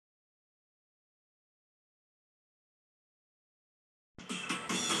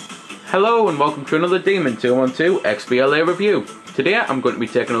Hello and welcome to another Demon 212 XBL review. Today I'm going to be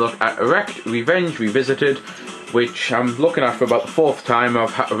taking a look at Erect Revenge Revisited, which I'm looking at for about the fourth time.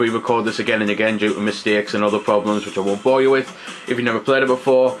 I've had to re-record this again and again due to mistakes and other problems which I won't bore you with if you've never played it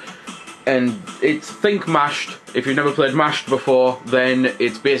before. And it's Think Mashed. If you've never played Mashed before, then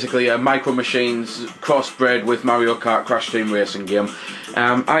it's basically a Micro Machines crossbred with Mario Kart Crash Team Racing game.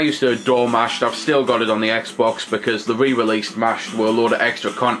 I used to adore Mashed. I've still got it on the Xbox because the re-released Mashed were a load of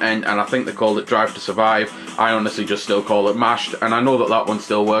extra content, and I think they called it Drive to Survive. I honestly just still call it Mashed, and I know that that one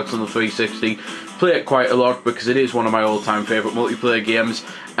still works on the 360. Play it quite a lot because it is one of my all-time favourite multiplayer games,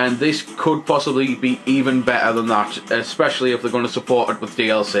 and this could possibly be even better than that, especially if they're going to support it with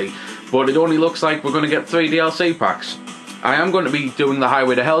DLC. But it only looks like we're going to get 3 DLC packs. I am going to be doing the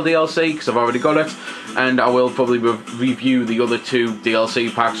Highway to Hell DLC because I've already got it, and I will probably review the other 2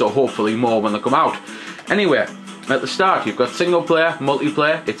 DLC packs, or hopefully more when they come out. Anyway, at the start you've got single player,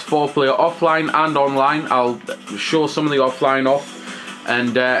 multiplayer. It's 4-player offline and online. I'll show some of the offline off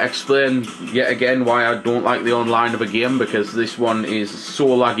and explain yet again why I don't like the online of a game, because this one is so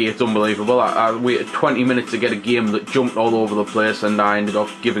laggy it's unbelievable. I waited 20 minutes to get a game that jumped all over the place and I ended up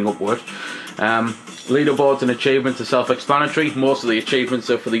giving up with it. Leaderboards and achievements are self-explanatory. Most of the achievements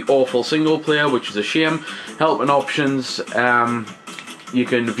are for the awful single player, which is a shame. Help and options, you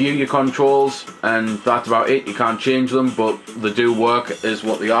can view your controls and that's about it. You can't change them, but they do work as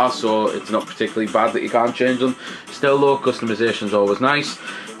what they are, so it's not particularly bad that you can't change them. Still though, customization is always nice.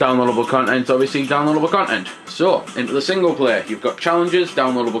 Downloadable content, obviously downloadable content. So, into the single player, you've got challenges,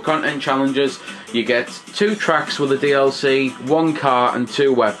 downloadable content challenges. You get 2 tracks with a DLC, 1 car and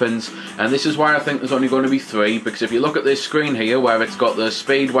 2 weapons, and this is why I think there's only going to be 3, because if you look at this screen here where it's got the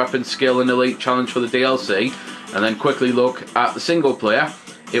speed, weapon, skill and elite challenge for the DLC, and then quickly look at the single player,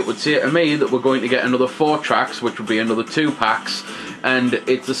 it would say to me that we're going to get another 4 tracks, which would be another 2 packs, and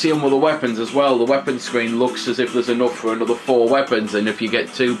it's the same with the weapons as well. The weapon screen looks as if there's enough for another 4 weapons, and if you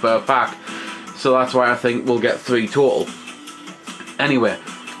get 2 per pack, so that's why I think we'll get 3 total. Anyway,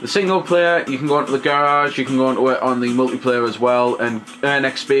 the single player, you can go into the garage, you can go into it on the multiplayer as well and earn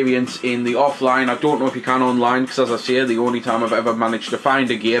experience in the offline. I don't know if you can online, because as I say, the only time I've ever managed to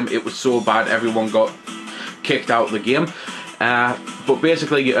find a game, it was so bad everyone got kicked out of the game. But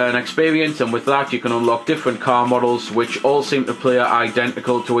basically you earn experience, and with that you can unlock different car models which all seem to play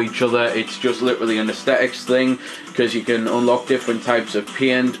identical to each other. It's just literally an aesthetics thing, because you can unlock different types of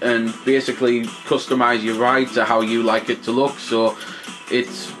paint and basically customise your ride to how you like it to look. So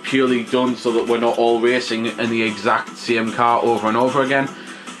it's purely done so that we're not all racing in the exact same car over and over again.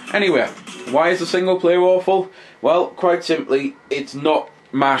 Anyway, why is the single player awful? Well, quite simply, it's not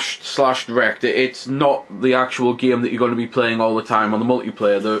Mashed / Direct. It's not the actual game that you're going to be playing all the time on the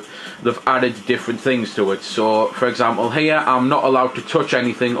multiplayer. They've added different things to it. So, for example, here I'm not allowed to touch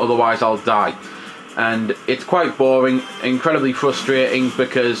anything, otherwise I'll die. And it's quite boring, incredibly frustrating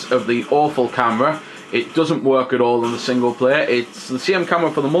because of the awful camera. It doesn't work at all in the single player. It's the same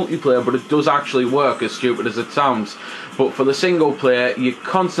camera for the multiplayer, but it does actually work, as stupid as it sounds. But for the single player, you're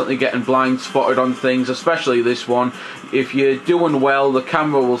constantly getting blind spotted on things, especially this one. If you're doing well, the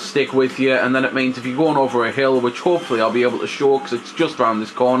camera will stick with you, and then it means if you're going over a hill, which hopefully I'll be able to show because it's just around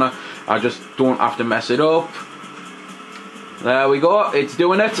this corner, I just don't have to mess it up. There we go, it's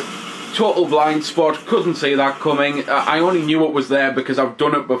doing it. Total blind spot, couldn't see that coming. I only knew it was there because I've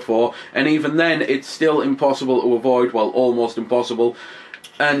done it before, and even then it's still impossible to avoid, well, almost impossible.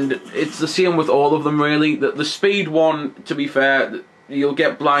 And it's the same with all of them really. The speed one, to be fair, you'll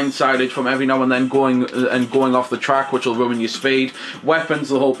get blindsided from every now and then going off the track, which will ruin your speed. Weapons,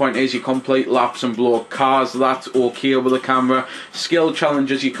 the whole point is you complete laps and blow up cars. That's okay with the camera. Skill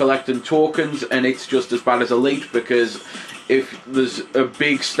challenges, you're collecting tokens, and it's just as bad as Elite, because if there's a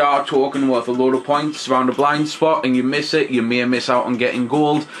big star token worth a load of points around a blind spot and you miss it, you may miss out on getting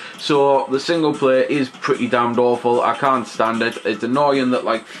gold. So the single player is pretty damned awful. I can't stand it. It's annoying that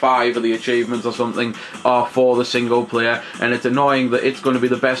like 5 of the achievements or something are for the single player, and it's annoying that it's going to be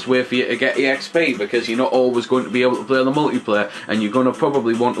the best way for you to get EXP, because you're not always going to be able to play the multiplayer, and you're going to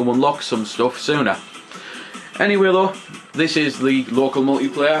probably want to unlock some stuff sooner. Anyway though, this is the local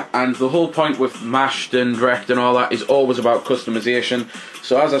multiplayer, and the whole point with Mashed and Direct and all that is always about customization.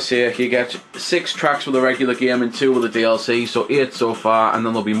 So as I say, you get 6 tracks with the regular game and 2 with the DLC, so 8 so far, and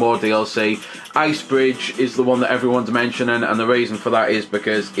then there'll be more DLC. Ice Bridge is the one that everyone's mentioning, and the reason for that is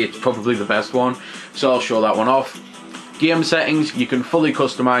because it's probably the best one, so I'll show that one off. Game settings, you can fully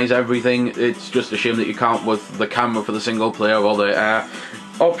customise everything. It's just a shame that you can't with the camera for the single player or the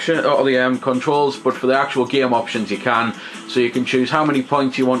option or the controls, but for the actual game options you can. So you can choose how many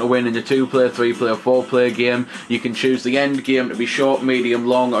points you want to win in a 2-player, 3-player, 4-player game. You can choose the end game to be short, medium,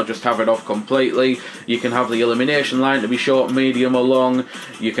 long, or just have it off completely. You can have the elimination line to be short, medium, or long.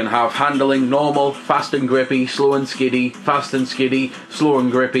 You can have handling, normal, fast and grippy, slow and skiddy, fast and skiddy, slow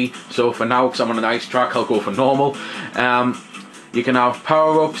and grippy. So for now, because I'm on an ice track, I'll go for normal. You can have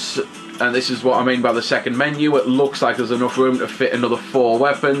power-ups, and this is what I mean by the second menu. It looks like there's enough room to fit another 4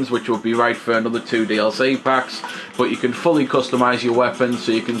 weapons, which would be right for another 2 DLC packs. But you can fully customise your weapons,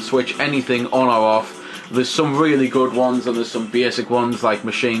 so you can switch anything on or off. There's some really good ones, and there's some basic ones like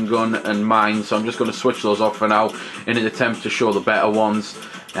machine gun and mine, so I'm just going to switch those off for now in an attempt to show the better ones.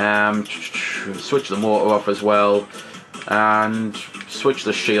 Switch the motor off as well, and switch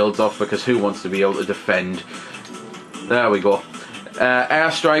the shields off, because who wants to be able to defend? There we go.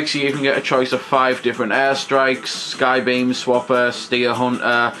 Airstrikes, you even get a choice of 5 different airstrikes: Skybeam, Swapper, Steer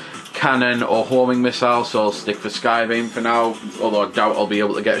Hunter, Cannon, or Homing Missile. So I'll stick for Skybeam for now, although I doubt I'll be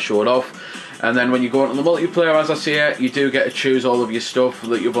able to get a showed off. And then when you go into the multiplayer, as I say, you do get to choose all of your stuff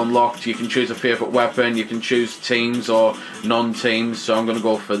that you've unlocked. You can choose a favourite weapon, you can choose teams or non-teams, so I'm going to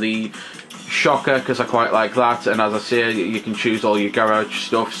go for the Shocker because I quite like that. And as I say, you can choose all your garage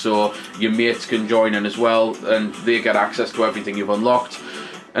stuff, so your mates can join in as well, and they get access to everything you've unlocked.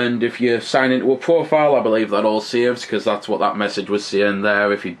 And if you sign into a profile, I believe that all saves, because that's what that message was saying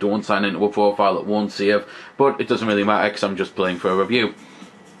there. If you don't sign into a profile, it won't save, but it doesn't really matter because I'm just playing for a review.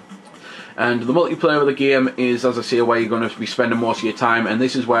 And the multiplayer of the game is, as I say, where you're going to be spending most of your time, and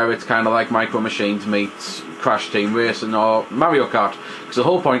this is where it's kind of like Micro Machines meets Crash Team Racing or Mario Kart, because the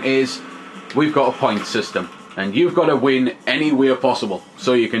whole point is we've got a point system, and you've got to win any way possible.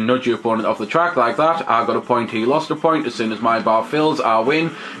 So you can nudge your opponent off the track like that. I got a point, he lost a point. As soon as my bar fills, I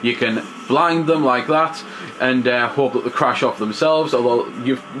win. You can blind them like that and hope that they crash off themselves, although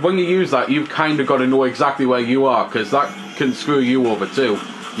when you use that, you've kind of got to know exactly where you are, because that can screw you over too.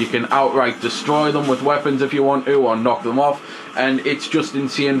 You can outright destroy them with weapons if you want to, or knock them off, and it's just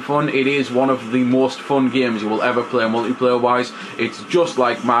insane fun. It is one of the most fun games you will ever play multiplayer wise. It's just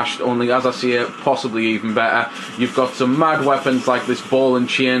like Mashed, only, as I say, possibly even better. You've got some mad weapons like this ball and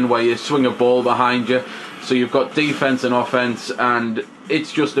chain where you swing a ball behind you, so you've got defense and offense, and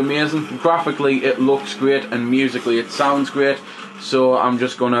it's just amazing. Graphically it looks great, and musically it sounds great, so I'm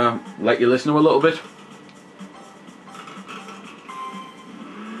just gonna let you listen to a little bit.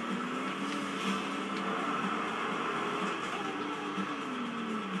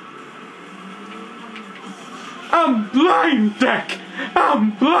 I'm blind, Deck!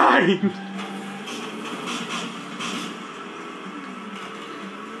 I'm blind!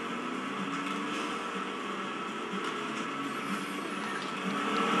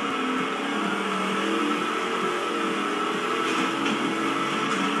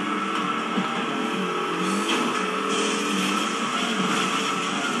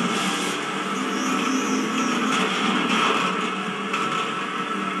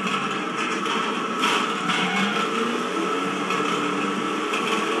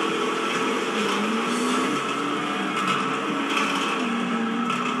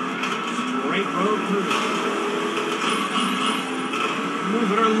 Great road cruise.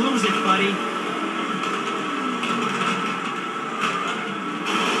 Move it or lose it, buddy.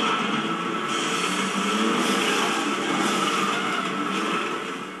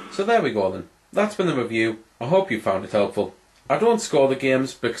 So there we go then. That's been the review. I hope you found it helpful. I don't score the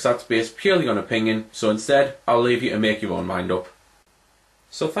games because that's based purely on opinion, so instead I'll leave you to make your own mind up.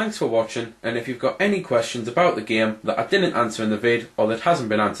 So thanks for watching, and if you've got any questions about the game that I didn't answer in the vid or that hasn't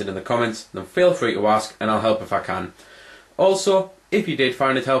been answered in the comments, then feel free to ask and I'll help if I can. Also, if you did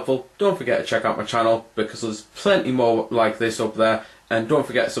find it helpful, don't forget to check out my channel, because there's plenty more like this up there, and don't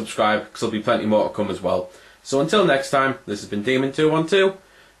forget to subscribe because there'll be plenty more to come as well. So until next time, this has been Demon212,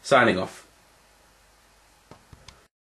 signing off.